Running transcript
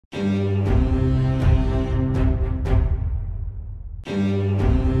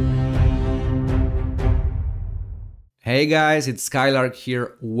Hey guys, it's Skylark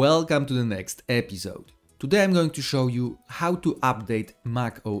here. Welcome to the next episode. Today I'm going to show you how to update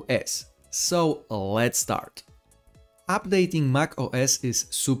macOS. So let's start. Updating macOS is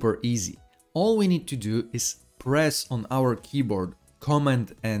super easy. All we need to do is press on our keyboard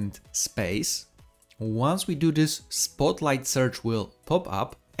Command and space. Once we do this, Spotlight search will pop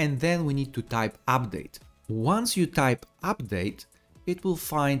up and then we need to type update. Once you type update, it will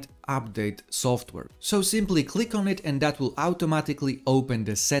find update software. So simply click on it and that will automatically open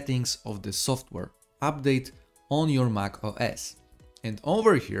the settings of the software update on your Mac OS. And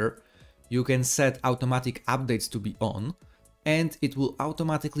over here, you can set automatic updates to be on and it will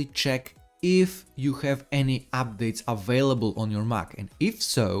automatically check if you have any updates available on your Mac. And if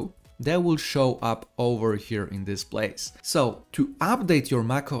so, they will show up over here in this place. So to update your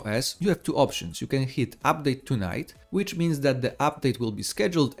macOS, you have two options. You can hit update tonight, which means that the update will be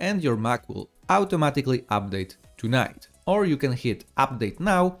scheduled and your Mac will automatically update tonight. Or you can hit update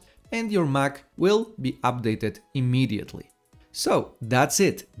now and your Mac will be updated immediately. So that's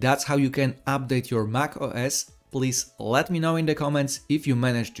it. That's how you can update your macOS. Please let me know in the comments if you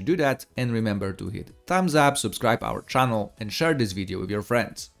managed to do that, and remember to hit thumbs up, subscribe our channel and share this video with your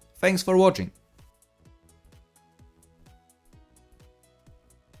friends. Thanks for watching.